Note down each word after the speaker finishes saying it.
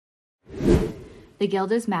The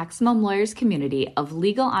Guild is Maximum Lawyers' community of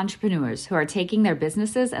legal entrepreneurs who are taking their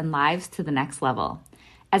businesses and lives to the next level.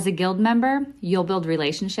 As a Guild member, you'll build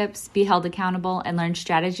relationships, be held accountable, and learn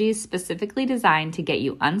strategies specifically designed to get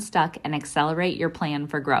you unstuck and accelerate your plan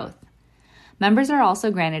for growth. Members are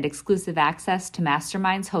also granted exclusive access to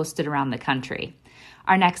masterminds hosted around the country.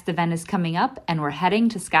 Our next event is coming up, and we're heading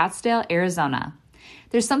to Scottsdale, Arizona.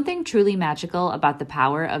 There's something truly magical about the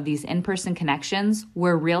power of these in-person connections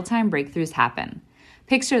where real-time breakthroughs happen.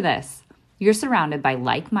 Picture this. You're surrounded by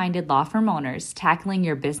like-minded law firm owners tackling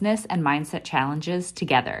your business and mindset challenges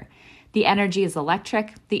together. The energy is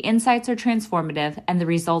electric, the insights are transformative, and the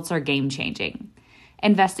results are game-changing.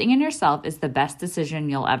 Investing in yourself is the best decision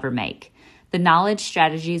you'll ever make. The knowledge,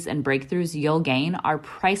 strategies, and breakthroughs you'll gain are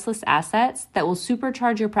priceless assets that will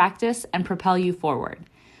supercharge your practice and propel you forward.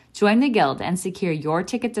 Join the Guild and secure your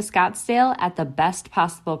ticket to Scottsdale at the best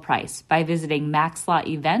possible price by visiting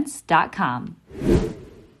maxlawevents.com.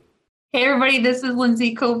 Hey everybody, this is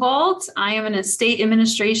Lindsay Cobalt. I am an estate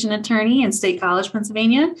administration attorney in State College,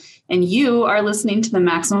 Pennsylvania, and you are listening to the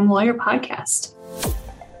Maximum Lawyer Podcast.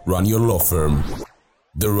 Run your law firm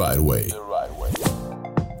the right way.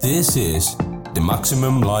 This is the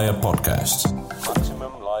Maximum Lawyer Podcast.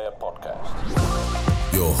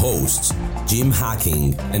 Your hosts, Jim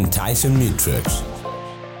Hacking and Tyson Mutrux.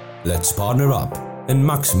 Let's partner up and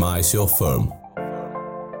maximize your firm.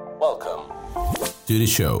 Welcome to the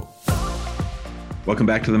show. Welcome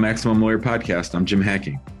back to the Maximum Lawyer Podcast. I'm Jim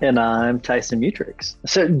Hacking. And I'm Tyson Mutrux.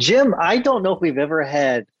 So, Jim, I don't know if we've ever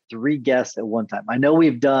had 3 guests at one time. I know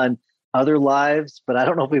we've done other lives, but I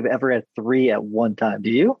don't know if we've ever had 3 at one time.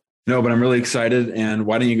 Do you? No, but I'm really excited. And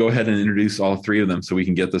why don't you go ahead and introduce all 3 of them so we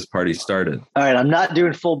can get this party started? All right. I'm not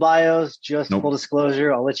doing full bios, just full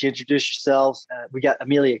disclosure. I'll let you introduce yourselves. We got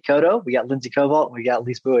Emilia Cotto, we got Lindsay Cobalt, and we got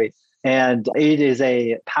Elise Bowie. And it is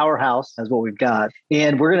a powerhouse, is what we've got.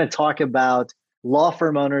 And we're going to talk about law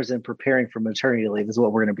firm owners and preparing for maternity leave is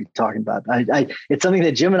what we're going to be talking about. It's something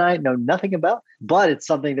that Jim and I know nothing about, but it's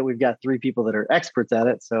something that we've got 3 people that are experts at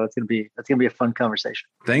it. So it's going to be a fun conversation.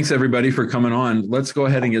 Thanks everybody for coming on. Let's go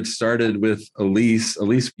ahead and get started with Elise.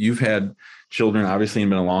 Elise, you've had children, obviously, and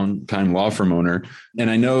been a long time law firm owner. And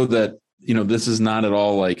I know that, this is not at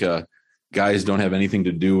all like guys don't have anything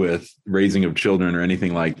to do with raising of children or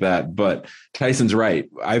anything like that. But Tyson's right.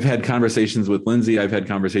 I've had conversations with Lindsay. I've had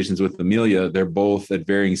conversations with Emilia. They're both at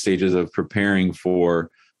varying stages of preparing for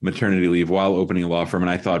maternity leave while opening a law firm. And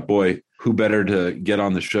I thought, boy, who better to get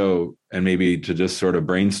on the show and maybe to just sort of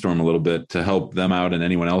brainstorm a little bit to help them out and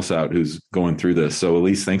anyone else out who's going through this. So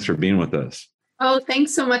Elise, thanks for being with us. Oh,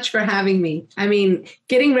 thanks so much for having me. I mean,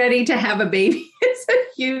 getting ready to have a baby is a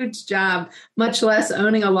huge job, much less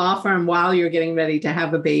owning a law firm while you're getting ready to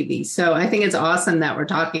have a baby. So I think it's awesome that we're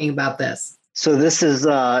talking about this. So this is,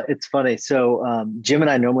 it's funny. So Jim and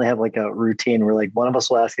I normally have like a routine where like one of us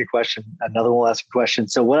will ask a question, another one will ask a question.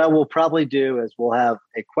 So what I will probably do is we'll have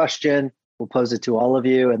a question, we'll pose it to all of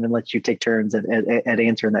you, and then let you take turns at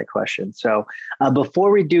answering that question. So before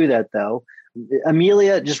we do that though,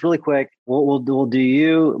 Emilia, just really quick, we'll do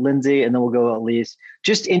you, Lindsay, and then we'll go Elise.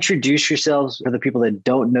 Just introduce yourselves for the people that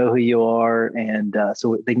don't know who you are, and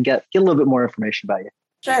so they can get a little bit more information about you.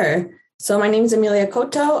 Sure. So my name is Emilia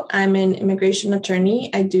Cotto. I'm an immigration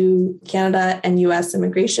attorney. I do Canada and U.S.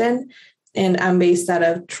 immigration, and I'm based out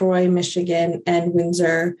of Troy, Michigan, and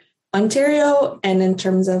Windsor, Ontario. And in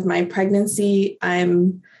terms of my pregnancy,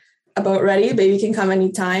 I'm about ready. Baby can come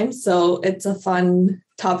anytime. So it's a fun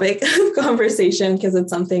topic of conversation because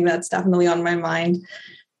it's something that's definitely on my mind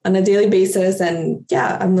on a daily basis. And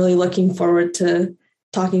yeah, I'm really looking forward to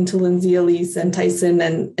talking to Lindsay, Elise, and Tyson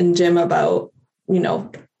and Jim about,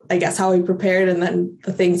 I guess how we prepared and then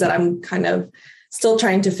the things that I'm kind of still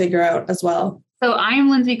trying to figure out as well. So I'm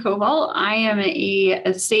Lindsay Cobalt. I am a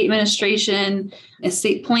estate administration,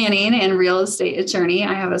 estate planning, and real estate attorney.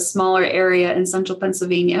 I have a smaller area in central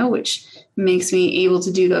Pennsylvania, which makes me able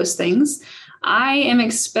to do those things. I am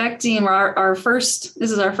expecting this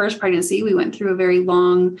is our first pregnancy. We went through a very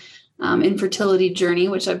long infertility journey,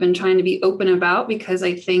 which I've been trying to be open about because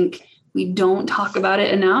I think we don't talk about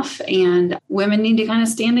it enough, and women need to kind of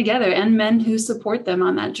stand together and men who support them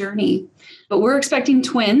on that journey. But we're expecting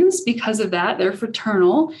twins because of that. They're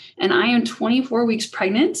fraternal, and I am 24 weeks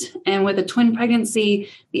pregnant. And with a twin pregnancy,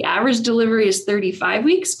 the average delivery is 35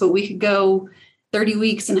 weeks, but we could go 30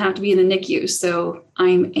 weeks and have to be in the NICU. So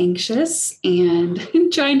I'm anxious and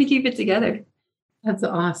trying to keep it together. That's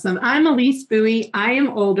awesome. I'm Elise Bowie. I am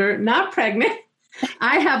older, not pregnant.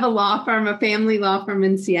 I have a law firm, a family law firm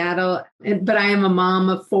in Seattle, but I am a mom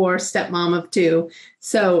of 4, stepmom of 2.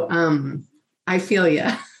 So I feel you.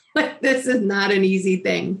 This is not an easy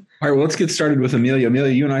thing. All right, well, let's get started with Emilia.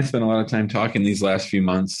 Emilia, you and I spent a lot of time talking these last few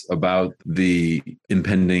months about the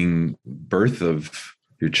impending birth of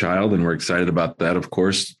your child, and we're excited about that, of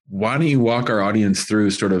course. Why don't you walk our audience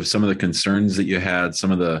through sort of some of the concerns that you had,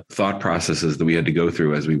 some of the thought processes that we had to go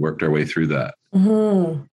through as we worked our way through that?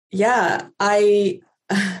 Mm-hmm. Yeah, I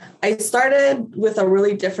started with a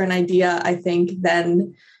really different idea, I think,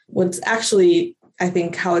 than what's actually, I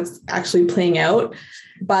think, how it's actually playing out.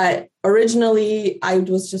 But originally, I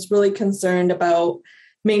was just really concerned about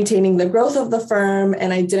maintaining the growth of the firm.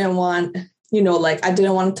 And I didn't want, I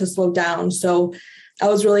didn't want it to slow down. So I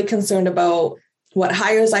was really concerned about what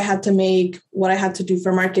hires I had to make, what I had to do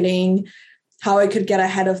for marketing, how I could get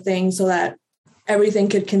ahead of things so that everything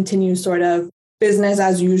could continue sort of business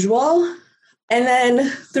as usual. And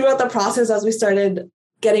then throughout the process, as we started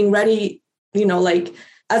getting ready,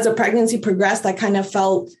 as the pregnancy progressed, I kind of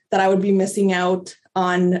felt that I would be missing out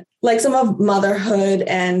on some of motherhood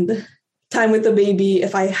and time with the baby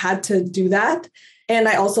if I had to do that. And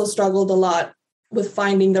I also struggled a lot with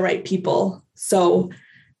finding the right people. So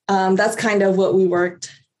that's kind of what we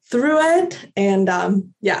worked through it. And I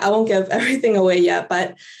won't give everything away yet,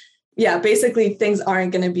 but basically things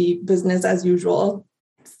aren't going to be business as usual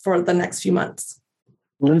for the next few months.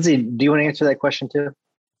 Lindsay, do you want to answer that question too?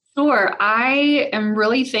 Sure. I am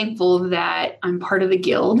really thankful that I'm part of the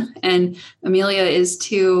guild, and Emilia is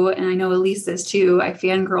too. And I know Elise is too. I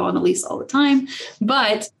fangirl on Elise all the time,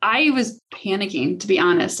 but I was panicking, to be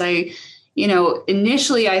honest.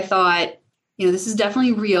 Initially I thought, this is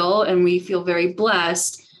definitely real and we feel very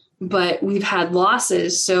blessed, but we've had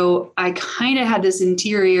losses. So I kind of had this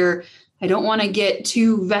interior, I don't want to get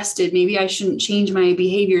too vested. Maybe I shouldn't change my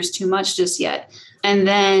behaviors too much just yet. And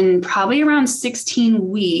then probably around 16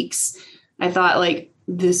 weeks, I thought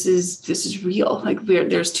this is real.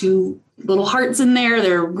 There's two little hearts in there.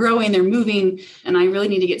 They're growing, they're moving. And I really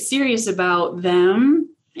need to get serious about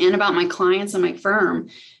them and about my clients and my firm.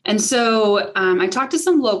 And so I talked to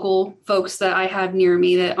some local folks that I have near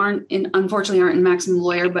me that unfortunately aren't in Maximum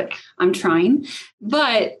Lawyer, but I'm trying.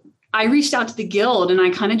 But I reached out to the guild and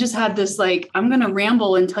I kind of just had this, I'm going to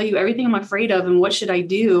ramble and tell you everything I'm afraid of and what should I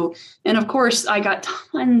do? And of course, I got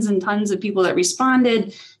tons and tons of people that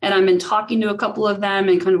responded, and I've been talking to a couple of them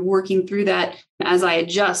and kind of working through that as I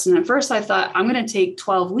adjust. And at first I thought, I'm going to take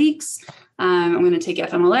 12 weeks. I'm going to take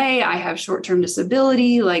FMLA. I have short-term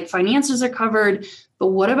disability, finances are covered.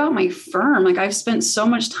 But what about my firm? I've spent so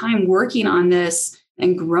much time working on this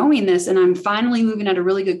and growing this, and I'm finally moving at a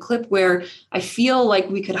really good clip where I feel like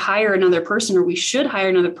we could hire another person, or we should hire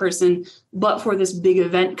another person, but for this big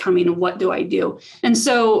event coming, what do I do? And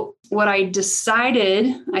so what I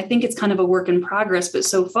decided, I think it's kind of a work in progress, but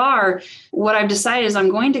so far what I've decided is I'm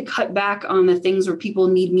going to cut back on the things where people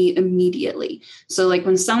need me immediately. So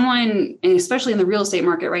when someone, and especially in the real estate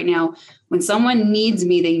market right now, when someone needs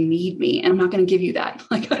me, they need me. And I'm not going to give you that.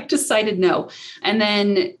 I've decided no. And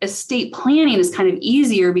then estate planning is kind of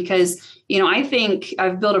easier because, I think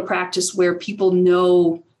I've built a practice where people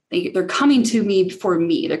know they're coming to me for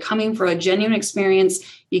me. They're coming for a genuine experience.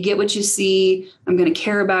 You get what you see. I'm going to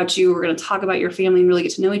care about you. We're going to talk about your family and really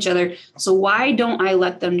get to know each other. So why don't I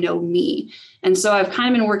let them know me? And so I've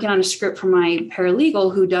kind of been working on a script for my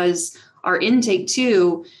paralegal who does our intake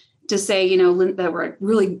too, to say, that we're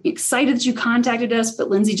really excited that you contacted us, but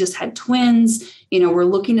Lindsay just had twins. We're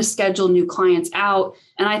looking to schedule new clients out.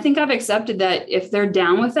 And I think I've accepted that if they're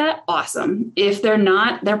down with that, awesome. If they're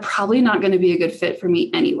not, they're probably not going to be a good fit for me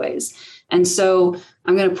anyways. And so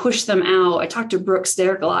I'm going to push them out. I talked to Brooks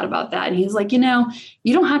Derrick a lot about that. And he's like, you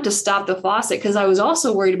don't have to stop the faucet. Because I was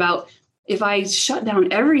also worried about if I shut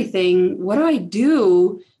down everything, what do I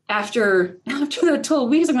do after the 12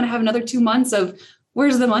 weeks? I'm going to have another 2 months of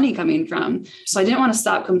where's the money coming from? So I didn't want to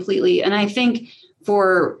stop completely. And I think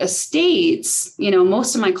for estates,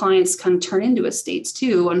 most of my clients kind of turn into estates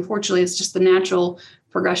too. Unfortunately, it's just the natural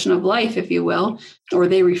progression of life, if you will, or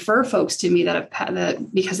they refer folks to me that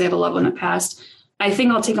because they have a loved one that passed. I think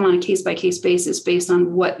I'll take them on a case-by-case basis based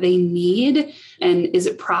on what they need. And is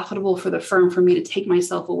it profitable for the firm for me to take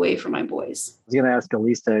myself away from my boys? I was going to ask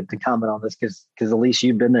Elise to comment on this because Elise,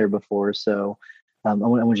 you've been there before. So I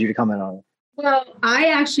want you to comment on it. Well, I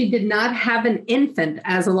actually did not have an infant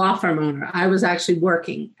as a law firm owner. I was actually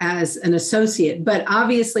working as an associate. But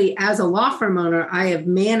obviously, as a law firm owner, I have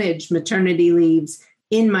managed maternity leaves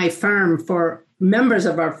in my firm for members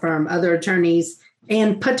of our firm, other attorneys,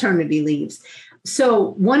 and paternity leaves.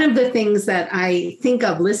 So one of the things that I think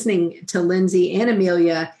of listening to Lindsay and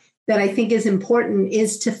Emilia that I think is important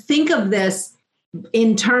is to think of this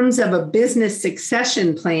in terms of a business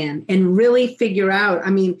succession plan and really figure out,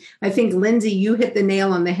 I think, Lindsay, you hit the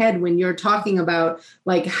nail on the head when you're talking about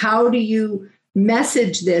like, how do you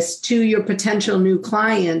message this to your potential new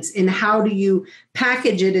clients, and how do you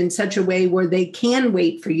package it in such a way where they can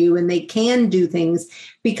wait for you and they can do things?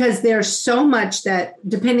 Because there's so much that,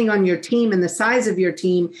 depending on your team and the size of your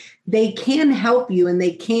team, they can help you, and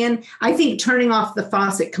they can, I think turning off the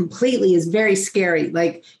faucet completely is very scary.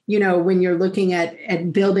 Like, when you're looking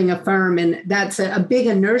at building a firm, and that's a big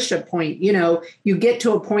inertia point, you get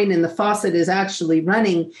to a point and the faucet is actually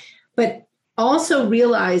running. But also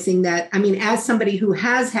realizing that, as somebody who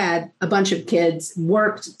has had a bunch of kids,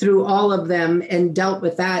 worked through all of them and dealt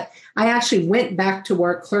with that, I actually went back to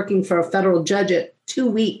work clerking for a federal judge at 2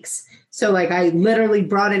 weeks. So like I literally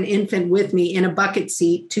brought an infant with me in a bucket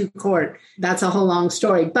seat to court. That's a whole long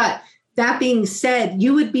story. But that being said,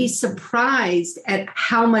 you would be surprised at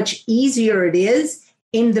how much easier it is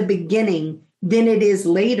in the beginning than it is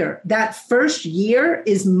later. That first year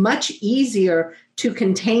is much easier to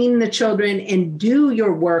contain the children and do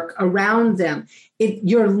your work around them.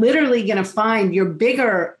 You're literally going to find your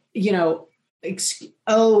bigger, I don't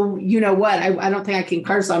think I can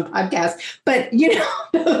curse on podcasts, but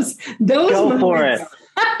those go moments, for it.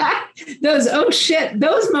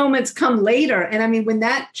 those moments come later. And when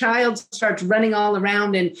that child starts running all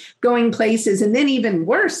around and going places, and then even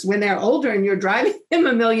worse, when they're older and you're driving them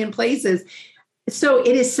a million places. So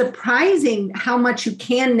it is surprising how much you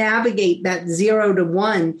can navigate that 0 to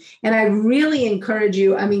 1. And I really encourage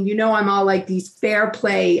you. I'm all like these fair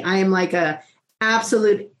play. I am like a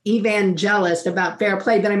absolute evangelist about fair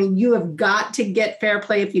play, but you have got to get fair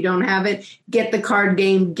play. If you don't have it, get the card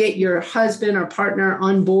game, get your husband or partner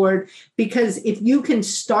on board, because if you can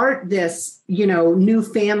start this, new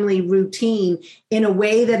family routine in a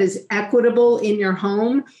way that is equitable in your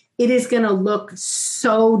home, it is going to look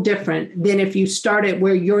so different than if you start it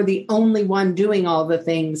where you're the only one doing all the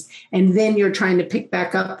things, and then you're trying to pick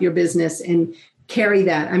back up your business and carry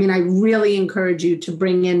that. I really encourage you to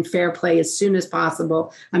bring in fair play as soon as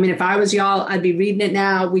possible. If I was y'all, I'd be reading it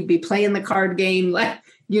now. We'd be playing the card game.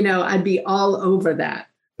 I'd be all over that.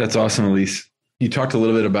 That's awesome, Elise. You talked a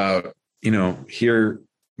little bit about, here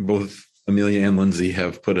both Emilia and Lindsay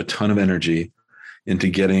have put a ton of energy into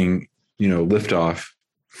getting, liftoff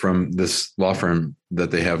from this law firm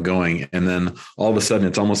that they have going. And then all of a sudden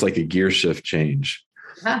it's almost like a gear shift change.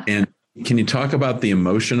 Huh. And can you talk about the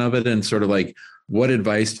emotion of it, and sort of like, what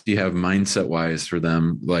advice do you have mindset wise for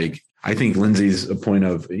them? Like, I think Lindsay's a point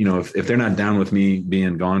of, if they're not down with me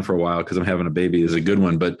being gone for a while because I'm having a baby, is a good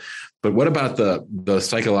one. But what about the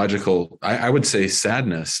psychological, I would say,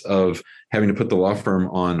 sadness of having to put the law firm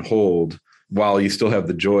on hold while you still have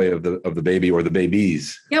the joy of the baby or the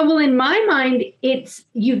babies? Yeah, well, in my mind,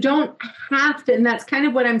 you don't have to, and that's kind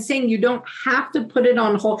of what I'm saying. You don't have to put it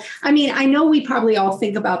on hold. I know we probably all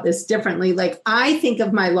think about this differently. Like, I think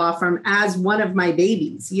of my law firm as one of my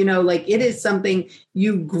babies, like it is something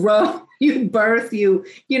you grow, you birth, you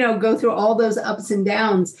go through all those ups and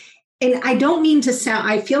downs. And I don't mean to sound,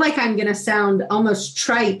 I feel like I'm going to sound almost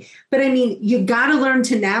trite, but you got to learn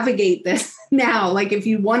to navigate this now. Like, if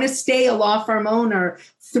you want to stay a law firm owner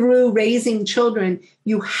through raising children,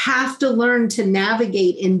 you have to learn to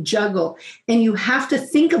navigate and juggle. And you have to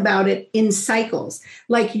think about it in cycles.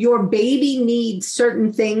 Like, your baby needs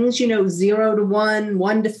certain things, 0 to 1,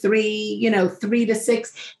 1 to 3, 3 to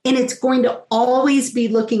 6, and it's going to always be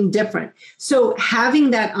looking different. So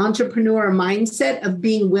having that entrepreneur mindset of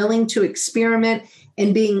being willing to experiment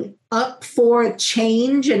and being up for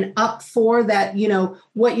change and up for that,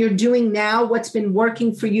 what you're doing now, what's been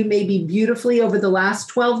working for you maybe beautifully over the last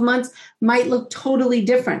 12 months might look totally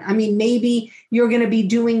different. Maybe you're going to be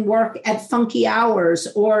doing work at funky hours,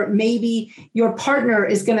 or maybe your partner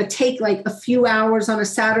is going to take like a few hours on a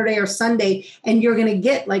Saturday or Sunday, and you're going to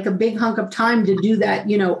get like a big hunk of time to do that,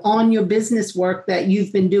 on your business work that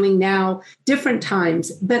you've been doing now, different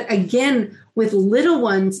times. But again, with little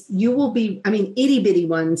ones, you will be, itty bitty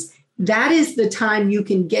ones, that is the time you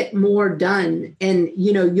can get more done. And,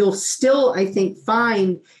 you'll still, I think,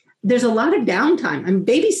 find there's a lot of downtime.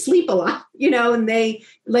 Babies sleep a lot, and they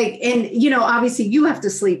obviously you have to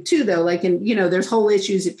sleep too, though. There's whole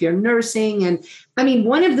issues if you're nursing. And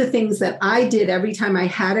one of the things that I did every time I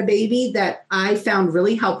had a baby that I found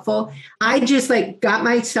really helpful, I just got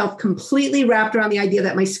myself completely wrapped around the idea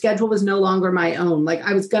that my schedule was no longer my own. Like,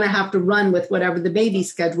 I was going to have to run with whatever the baby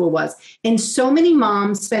schedule was. And so many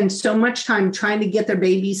moms spend so much time trying to get their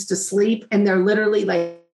babies to sleep, and they're literally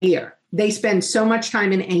like here. they spend so much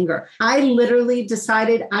time in anger. I literally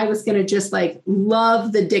decided I was going to just like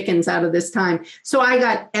love the dickens out of this time. So I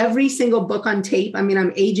got every single book on tape. I mean,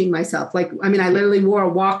 I'm aging myself. I literally wore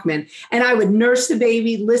a Walkman and I would nurse the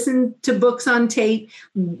baby, listen to books on tape.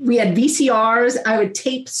 We had VCRs. I would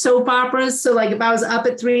tape soap operas. So like if I was up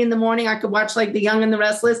at 3 a.m, I could watch like The Young and the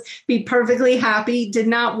Restless, be perfectly happy, did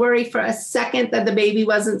not worry for a second that the baby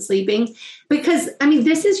wasn't sleeping. Because I mean,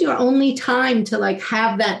 this is your only time to like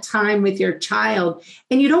have that time with your child.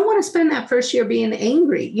 And you don't want to spend that first year being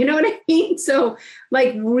angry. You know what I mean? So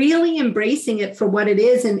like really embracing it for what it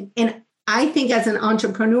is. And I think as an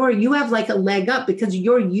entrepreneur, you have like a leg up because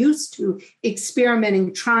you're used to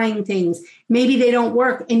experimenting, trying things. Maybe they don't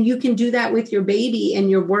work. And you can do that with your baby and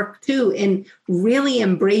your work too, and really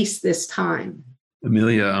embrace this time.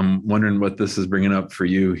 Emilia, I'm wondering what this is bringing up for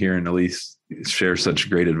you here, and Elise share such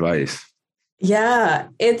great advice. Yeah,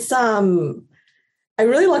 it's, I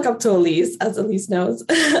really look up to Elise, as Elise knows.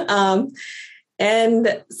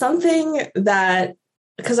 And something that,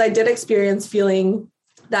 because I did experience feeling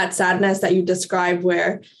that sadness that you described,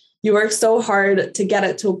 where you work so hard to get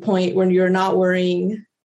it to a point when you're not worrying,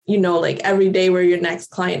 like every day where your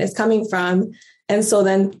next client is coming from. And so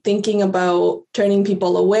then thinking about turning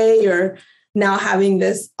people away or now having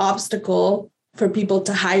this obstacle for people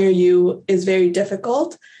to hire you is very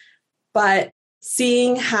difficult. But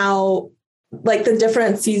seeing how like the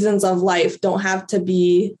different seasons of life don't have to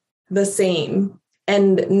be the same.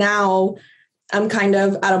 And now I'm kind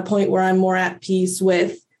of at a point where I'm more at peace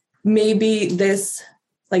with maybe this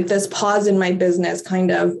pause in my business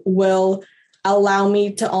kind of will allow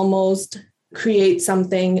me to almost create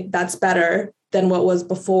something that's better than what was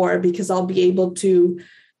before, because I'll be able to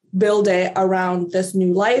build it around this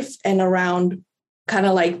new life and around kind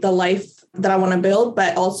of like the life that I want to build,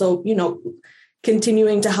 but also,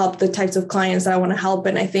 continuing to help the types of clients that I want to help.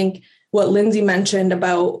 And I think what Lindsay mentioned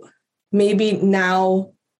about maybe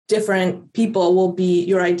now different people will be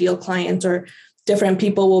your ideal clients, or different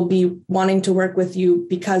people will be wanting to work with you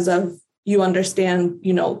because of you understand,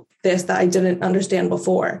 this that I didn't understand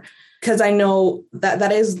before. Because I know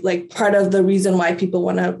that is like part of the reason why people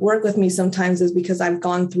want to work with me sometimes is because I've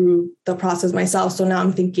gone through the process myself. So now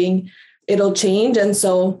I'm thinking it'll change. And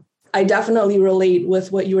so I definitely relate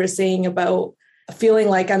with what you were saying about feeling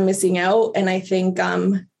like I'm missing out. And I think,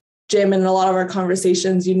 Jim, in a lot of our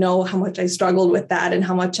conversations, how much I struggled with that and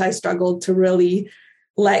how much I struggled to really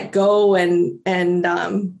let go. And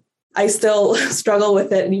I still struggle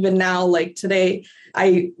with it. And even now, like today,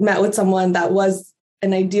 I met with someone that was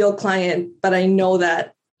an ideal client, but I know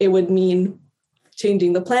that it would mean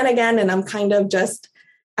changing the plan again. And I'm kind of just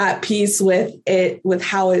at peace with it, with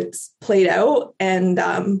how it's played out. And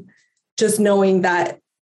just knowing that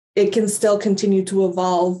it can still continue to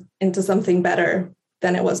evolve into something better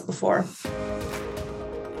than it was before.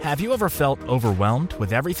 Have you ever felt overwhelmed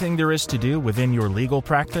with everything there is to do within your legal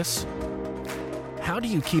practice? How do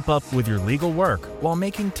you keep up with your legal work while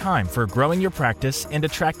making time for growing your practice and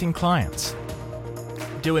attracting clients?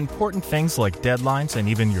 Do important things like deadlines and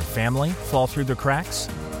even your family fall through the cracks?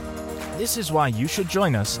 This is why you should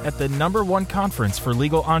join us at the #1 conference for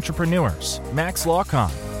legal entrepreneurs, Max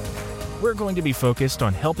LawCon. We're going to be focused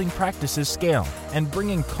on helping practices scale and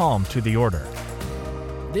bringing calm to the order.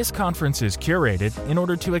 This conference is curated in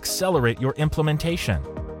order to accelerate your implementation.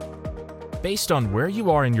 Based on where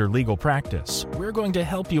you are in your legal practice, we're going to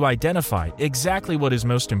help you identify exactly what is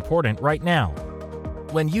most important right now.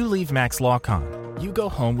 When you leave Max LawCon, you go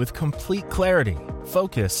home with complete clarity,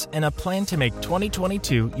 focus, and a plan to make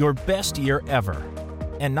 2022 your best year ever.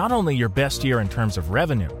 And not only your best year in terms of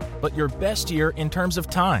revenue, but your best year in terms of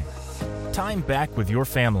time. Time back with your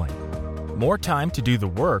family. More time to do the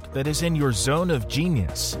work that is in your zone of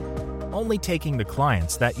genius. Only taking the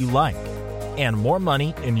clients that you like. And more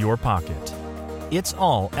money in your pocket. It's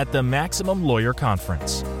all at the Maximum Lawyer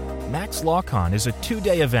Conference. Max LawCon is a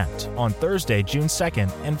 2-day event on Thursday, June 2nd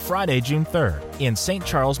and Friday, June 3rd in St.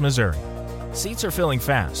 Charles, Missouri. Seats are filling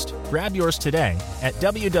fast. Grab yours today at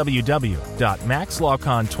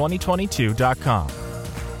www.maxlawcon2022.com.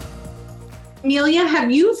 Emilia,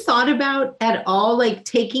 have you thought about at all like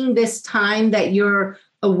taking this time that you're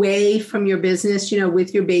away from your business,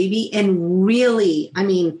 with your baby and really,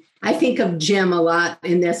 I think of Jim a lot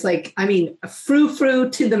in this, frou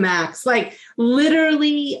to the max, like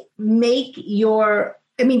literally make you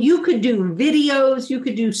could do videos, you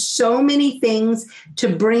could do so many things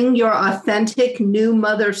to bring your authentic new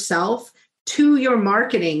mother self to your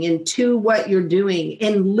marketing and to what you're doing,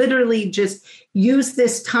 and literally just use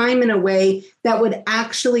this time in a way that would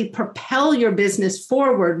actually propel your business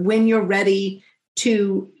forward when you're ready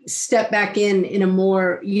to step back in a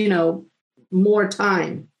more, more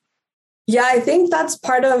time? Yeah, I think that's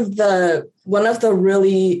part of one of the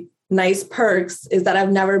really nice perks is that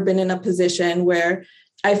I've never been in a position where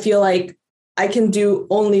I feel like I can do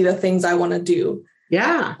only the things I want to do.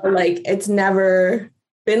 Yeah. Like it's never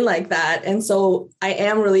been like that. And so I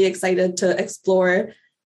am really excited to explore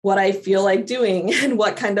what I feel like doing and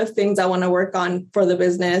what kind of things I want to work on for the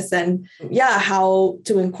business and how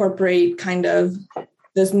to incorporate kind of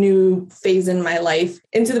this new phase in my life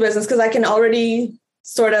into the business. Because I can already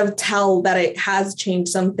sort of tell that it has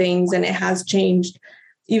changed some things and it has changed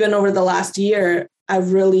even over the last year.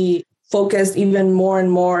 I've really focused even more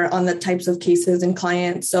and more on the types of cases and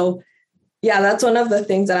clients. So that's one of the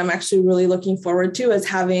things that I'm actually really looking forward to is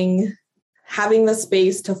having the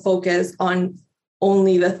space to focus on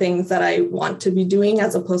only the things that I want to be doing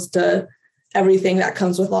as opposed to everything that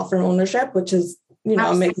comes with law firm ownership, which is,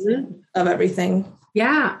 a mix of everything.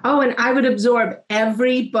 Yeah. Oh, and I would absorb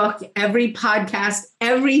every book, every podcast,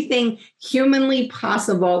 everything humanly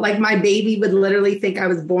possible. Like my baby would literally think I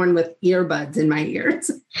was born with earbuds in my ears.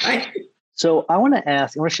 So I want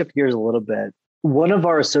to shift gears a little bit. One of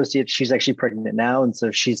our associates, she's actually pregnant now. And so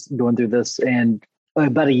she's going through this. And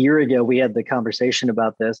about a year ago, we had the conversation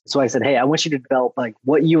about this. So I said, hey, I want you to develop like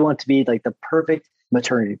what you want to be like the perfect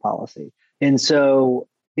maternity policy. And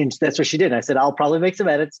that's what she did. And I said, I'll probably make some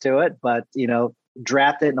edits to it, but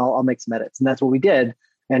draft it and I'll make some edits. And that's what we did.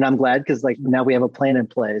 And I'm glad because like now we have a plan in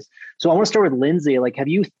place. So I want to start with Lindsay. Like, have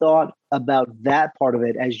you thought about that part of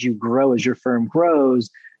it as you grow, as your firm grows,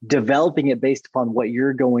 developing it based upon what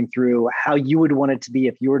you're going through, how you would want it to be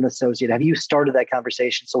if you were an associate? Have you started that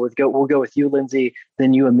conversation? So we'll go with you, Lindsay,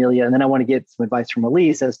 then you, Emilia, and then I want to get some advice from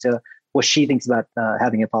Elise as to what she thinks about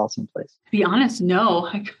having a policy in place. To be honest, no.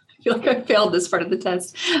 I feel like I failed this part of the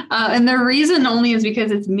test. And the reason only is because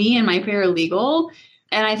it's me and my paralegal.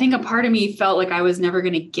 And I think a part of me felt like I was never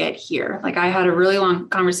going to get here. Like I had a really long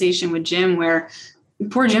conversation with Jim where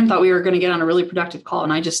poor Jim thought we were going to get on a really productive call.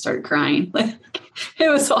 And I just started crying. It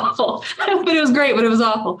was awful, but it was great, but it was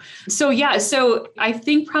awful. So I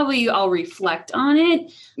think probably I'll reflect on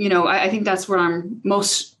it. I think that's where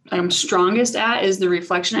I'm strongest at is the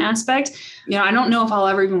reflection aspect. I don't know if I'll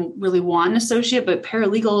ever even really want an associate, but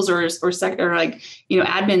paralegals or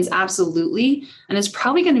admins, absolutely. And it's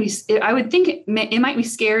probably going to be, I would think it might be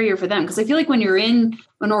scarier for them. Cause I feel like when you're in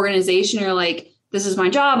an organization, you're like, this is my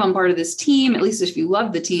job. I'm part of this team, at least if you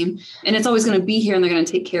love the team, and it's always going to be here and they're going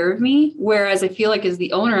to take care of me. Whereas I feel like as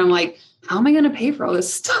the owner, I'm like, how am I going to pay for all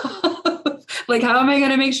this stuff? Like, how am I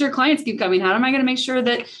going to make sure clients keep coming? How am I going to make sure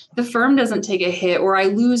that the firm doesn't take a hit or I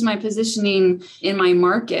lose my positioning in my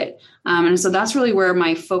market? And so that's really where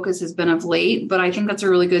my focus has been of late. But I think that's a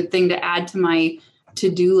really good thing to add to my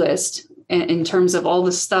to-do list in terms of all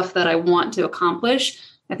the stuff that I want to accomplish.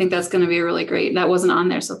 I think that's going to be really great. That wasn't on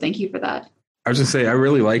there. So thank you for that. I was going to say, I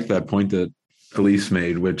really like that point that Elise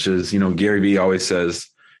made, which is, Gary Vee always says,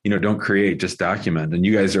 don't create, just document. And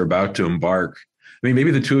you guys are about to embark. I mean,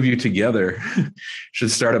 maybe the two of you together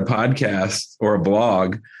should start a podcast or a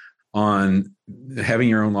blog on having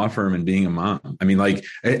your own law firm and being a mom. I mean, like,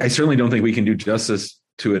 I certainly don't think we can do justice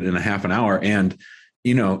to it in a half an hour. And,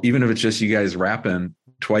 even if it's just you guys rapping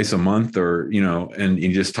twice a month or, and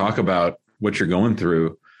you just talk about what you're going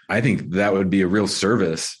through, I think that would be a real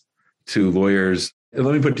service to lawyers.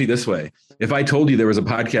 Let me put it to you this way. If I told you there was a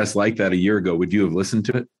podcast like that a year ago, would you have listened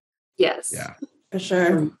to it? Yes. Yeah. For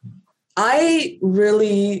sure. I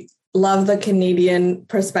really love the Canadian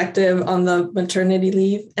perspective on the maternity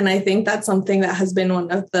leave. And I think that's something that has been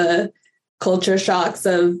one of the culture shocks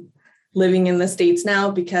of living in the States now,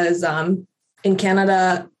 because in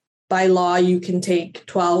Canada, by law, you can take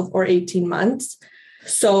 12 or 18 months.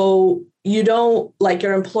 So you don't, like,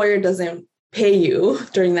 your employer doesn't pay you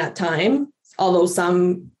during that time, although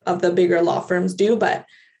some of the bigger law firms do. But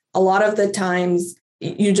a lot of the times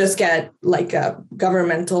you just get like a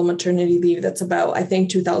governmental maternity leave that's about, I think,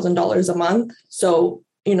 $2,000 a month. So,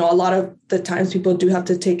 a lot of the times people do have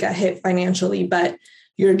to take a hit financially, but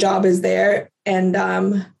your job is there. And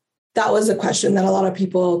that was a question that a lot of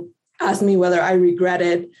people asked me, whether I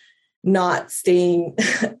regretted not staying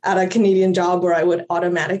at a Canadian job where I would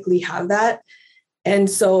automatically have that. And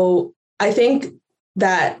so I think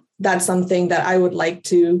that that's something that I would like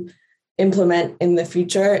to implement in the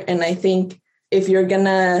future. And I think if you're going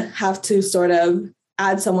to have to sort of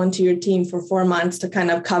add someone to your team for 4 months to kind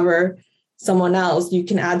of cover someone else, you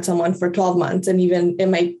can add someone for 12 months. And it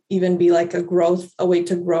might even be like a way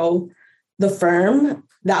to grow the firm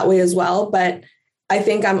that way as well. But I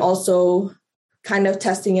think I'm also kind of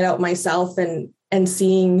testing it out myself and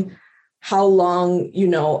seeing how long,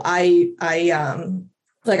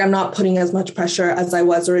 I'm not putting as much pressure as I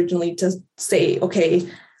was originally to say, okay,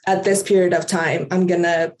 at this period of time, I'm going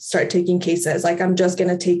to start taking cases. Like, I'm just going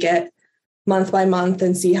to take it month by month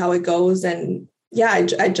and see how it goes. And yeah,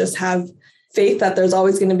 I just have faith that there's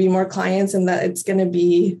always going to be more clients and that it's going to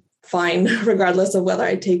be fine, regardless of whether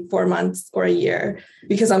I take 4 months or a year,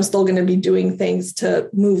 because I'm still going to be doing things to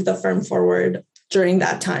move the firm forward during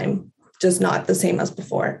that time, just not the same as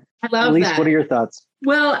before. I love Elise, that. what are your thoughts?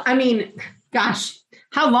 Well, I mean, gosh,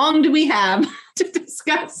 how long do we have to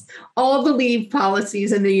discuss all the leave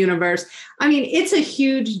policies in the universe? I mean, it's a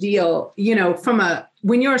huge deal,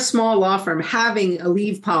 when you're a small law firm, having a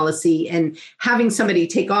leave policy and having somebody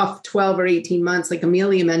take off 12 or 18 months, like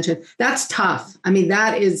Emilia mentioned, that's tough. I mean,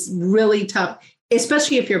 that is really tough,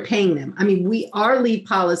 especially if you're paying them. I mean, our leave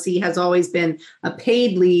policy has always been a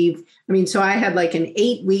paid leave. I mean, so I had like an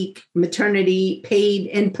 8-week maternity paid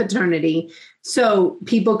and paternity. So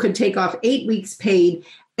people could take off 8 weeks paid.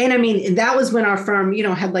 And I mean, that was when our firm,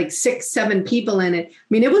 had like 6-7 people in it. I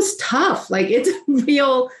mean, it was tough. Like, it's a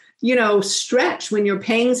real, stretch when you're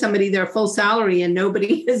paying somebody their full salary and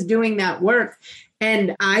nobody is doing that work.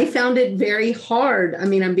 And I found it very hard. I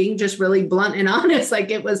mean, I'm being just really blunt and honest.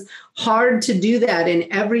 Like, it was hard to do that. And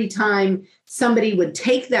every time somebody would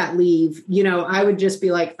take that leave, I would just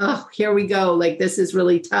be like, oh, here we go. Like, this is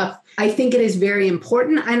really tough. I think it is very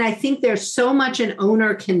important. And I think there's so much an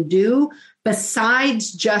owner can do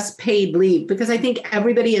besides just paid leave, because I think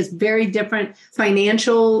everybody has very different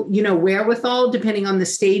financial, wherewithal, depending on the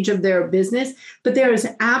stage of their business. But there is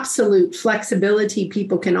absolute flexibility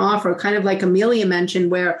people can offer, kind of like Emilia mentioned,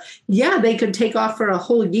 where, yeah, they could take off for a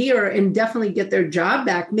whole year and definitely get their job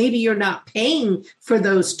back. Maybe you're not paying for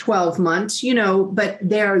those 12 months, but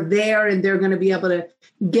they're there and they're going to be able to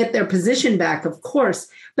get their position back, of course.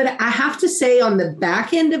 But I have to say, on the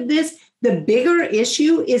back end of this, the bigger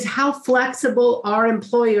issue is how flexible are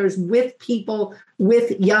employers with people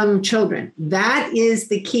with young children. That is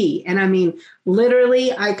the key. And I mean,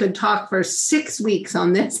 literally, I could talk for 6 weeks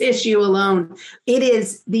on this issue alone. It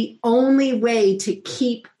is the only way to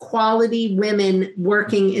keep quality women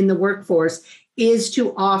working in the workforce is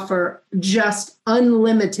to offer just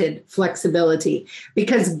unlimited flexibility,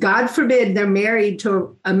 because God forbid they're married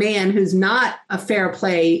to a man who's not a fair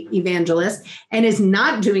play evangelist and is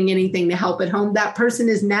not doing anything to help at home. That person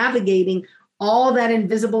is navigating all that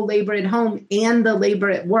invisible labor at home and the labor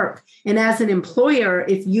at work. And as an employer,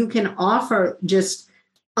 if you can offer just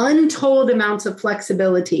untold amounts of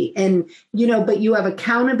flexibility and, but you have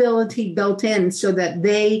accountability built in so that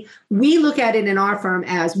we look at it in our firm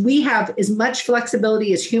as we have as much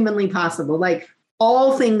flexibility as humanly possible. Like,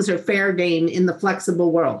 all things are fair game in the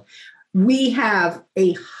flexible world. We have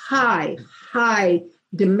a high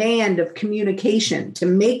demand of communication to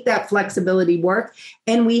make that flexibility work.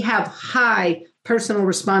 And we have high personal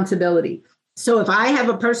responsibility. So if I have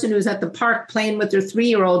a person who's at the park playing with their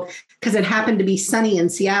 3-year-old because it happened to be sunny in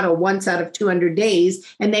Seattle once out of 200 days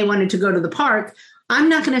and they wanted to go to the park, I'm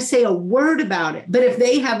not going to say a word about it. But if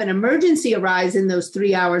they have an emergency arise in those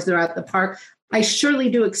 3 hours they're at the park, I surely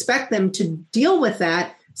do expect them to deal with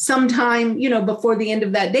that sometime, before the end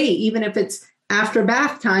of that day, even if it's after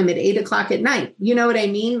bath time at 8:00 at night. You know what I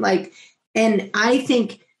mean? And I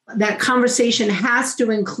think that conversation has to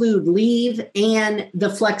include leave and the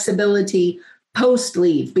flexibility post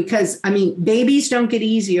leave, because I mean, babies don't get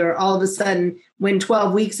easier all of a sudden when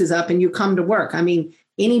 12 weeks is up and you come to work. I mean,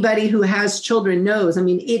 anybody who has children knows, I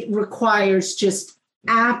mean, it requires just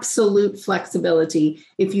absolute flexibility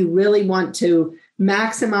if you really want to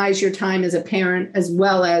maximize your time as a parent as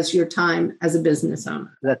well as your time as a business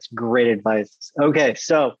owner. That's great advice. Okay,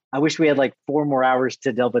 so I wish we had like 4 more hours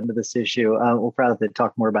to delve into this issue. We'll probably have to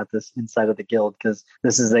talk more about this inside of the Guild because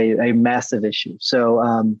this is a massive issue. So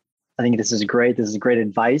I think this is great. This is great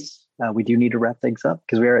advice. We do need to wrap things up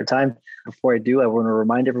because we are at time. Before I do, I want to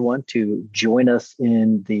remind everyone to join us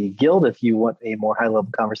in the Guild. If you want a more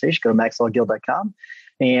high-level conversation, go to maxwellguild.com.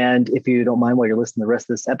 And if you don't mind, while you're listening to the rest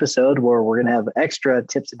of this episode, where we're going to have extra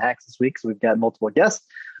tips and hacks this week, so we've got multiple guests,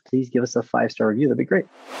 please give us a 5-star review. That'd be great.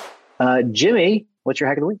 Jimmy, what's your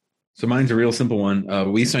hack of the week? So mine's a real simple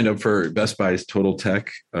one. We signed up for Best Buy's Total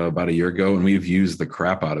Tech about a year ago, and we've used the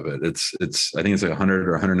crap out of it. It's I think it's like $100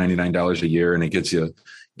 or $199 a year, and it gets you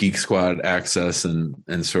Geek Squad access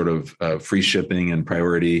and sort of free shipping and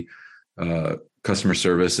priority customer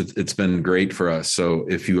service. It's been great for us. So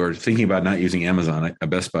if you are thinking about not using Amazon,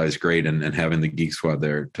 Best Buy is great, and having the Geek Squad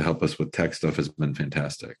there to help us with tech stuff has been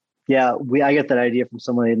fantastic. Yeah, I got that idea from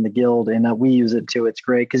someone in the Guild, and we use it too. It's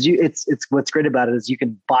great because it's what's great about it is you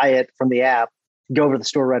can buy it from the app go over to the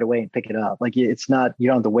store right away and pick it up. Like it's not, you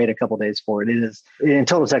don't have to wait a couple of days for it. It is, in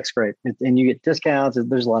total tech's great. And you get discounts. And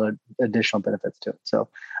there's a lot of additional benefits to it. So,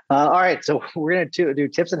 all right. So we're going to do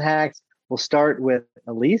tips and hacks. We'll start with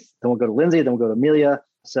Elise, then we'll go to Lindsay, then we'll go to Emilia.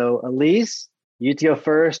 So Elise, you go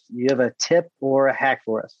first. You have a tip or a hack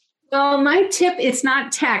for us? Well, my tip, it's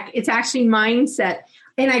not tech. It's actually mindset.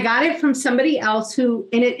 And I got it from somebody else who,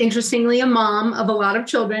 interestingly, a mom of a lot of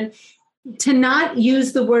children, to not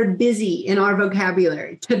use the word busy in our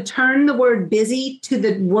vocabulary, to turn the word busy to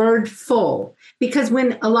the word full. Because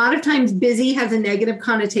when a lot of times busy has a negative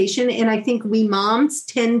connotation, and I think we moms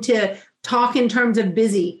tend to talk in terms of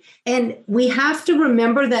busy. And we have to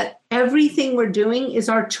remember that everything we're doing is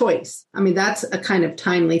our choice. I mean, that's a kind of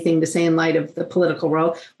timely thing to say in light of the political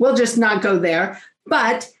world. We'll just not go there.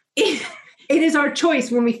 But it is our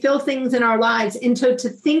choice when we fill things in our lives. And so to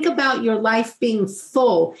think about your life being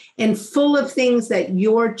full and full of things that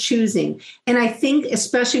you're choosing. And I think,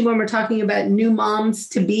 especially when we're talking about new moms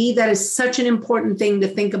to be, that is such an important thing to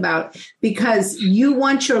think about, because you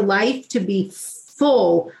want your life to be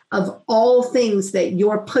full of all things that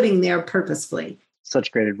you're putting there purposefully.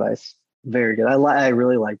 Such great advice. Very good. I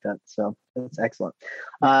really like that. So that's excellent.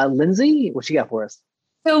 Lindsay, what you got for us?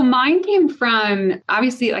 So mine came from,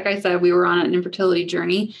 obviously, like I said, we were on an infertility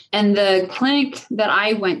journey, and the clinic that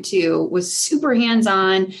I went to was super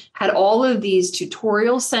hands-on, had all of these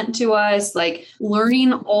tutorials sent to us, like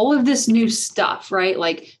learning all of this new stuff, right?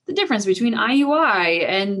 Like the difference between IUI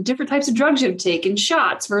and different types of drugs you take and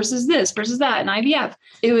shots versus this versus that and IVF.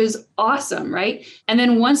 It was awesome, right? And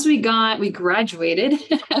then once we graduated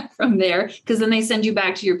from there, because then they send you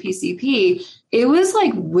back to your PCP, it was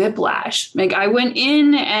like whiplash. Like I went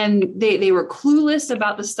in and they were clueless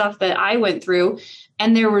about the stuff that I went through.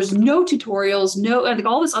 And there was no tutorials, like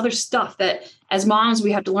all this other stuff that as moms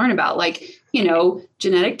we have to learn about, like,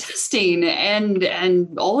 genetic testing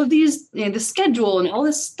and all of these, the schedule and all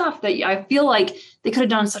this stuff that I feel like they could have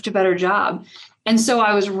done such a better job. And so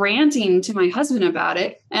I was ranting to my husband about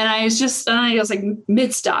it. And I was like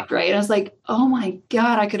mid-stock, right? And I was like, oh my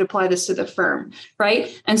God, I could apply this to the firm,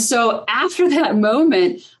 right? And so after that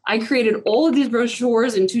moment, I created all of these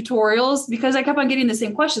brochures and tutorials because I kept on getting the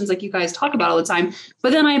same questions like you guys talk about all the time.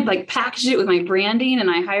 But then I like packaged it with my branding and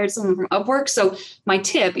I hired someone from Upwork. So my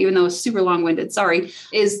tip, even though it's super long-winded,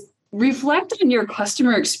 is reflect on your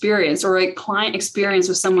customer experience or a client experience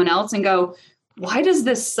with someone else and go, why does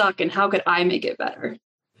this suck and how could I make it better?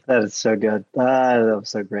 That is so good. That was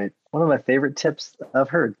so great. One of my favorite tips I've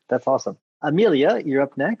heard. That's awesome. Emilia, you're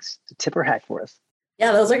up next. Tip or hack for us?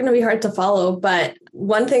 Yeah, those are going to be hard to follow. But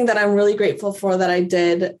one thing that I'm really grateful for that I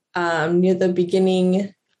did near the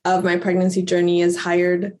beginning of my pregnancy journey is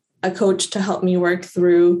hired a coach to help me work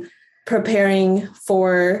through preparing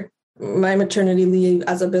for my maternity leave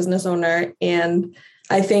as a business owner. And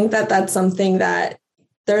I think that that's something that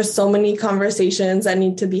there's so many conversations that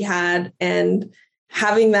need to be had, and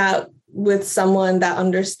having that with someone that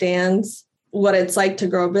understands what it's like to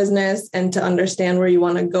grow a business and to understand where you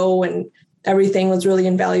want to go and everything was really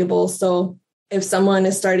invaluable. So if someone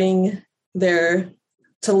is starting there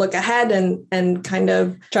to look ahead and kind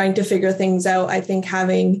of trying to figure things out, I think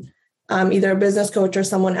having either a business coach or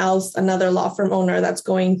someone else, another law firm owner that's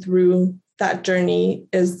going through that journey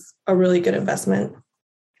is a really good investment.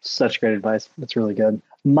 Such great advice. That's really good.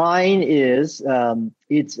 Mine is, I kind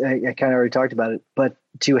of already talked about it, but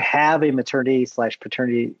to have a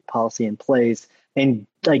maternity/paternity policy in place and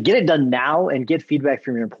get it done now and get feedback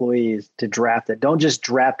from your employees to draft it. Don't just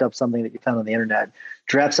draft up something that you found on the internet.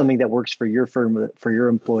 Draft something that works for your firm, for your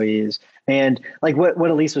employees. And like what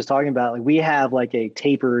Elise was talking about, like we have like a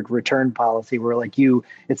tapered return policy where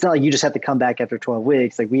it's not like you just have to come back after 12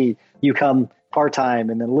 weeks. Like you come part-time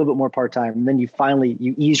and then a little bit more part-time. And then you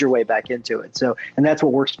ease your way back into it. So, and that's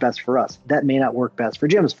what works best for us. That may not work best for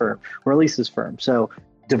Jim's firm or Elise's firm. So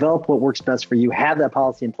develop what works best for you. Have that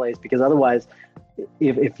policy in place, because otherwise,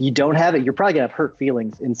 if you don't have it, you're probably going to have hurt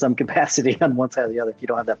feelings in some capacity on one side or the other if you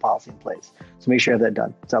don't have that policy in place. So make sure you have that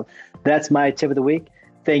done. So that's my tip of the week.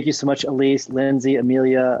 Thank you so much, Elise, Lindsay,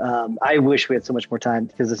 Emilia. I wish we had so much more time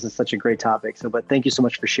because this is such a great topic. But thank you so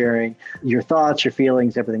much for sharing your thoughts, your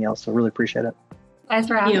feelings, everything else. So really appreciate it. Thanks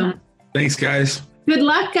for having us. Thanks, guys. Good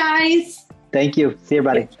luck, guys. Thank you. See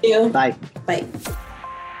everybody. Thank you. Bye. Bye.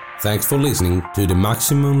 Thanks for listening to the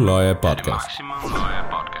Maximum Lawyer Podcast.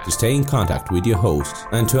 To stay in contact with your hosts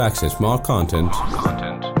and to access more content,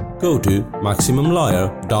 go to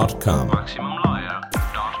MaximumLawyer.com.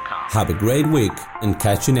 Have a great week and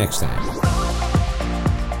catch you next time.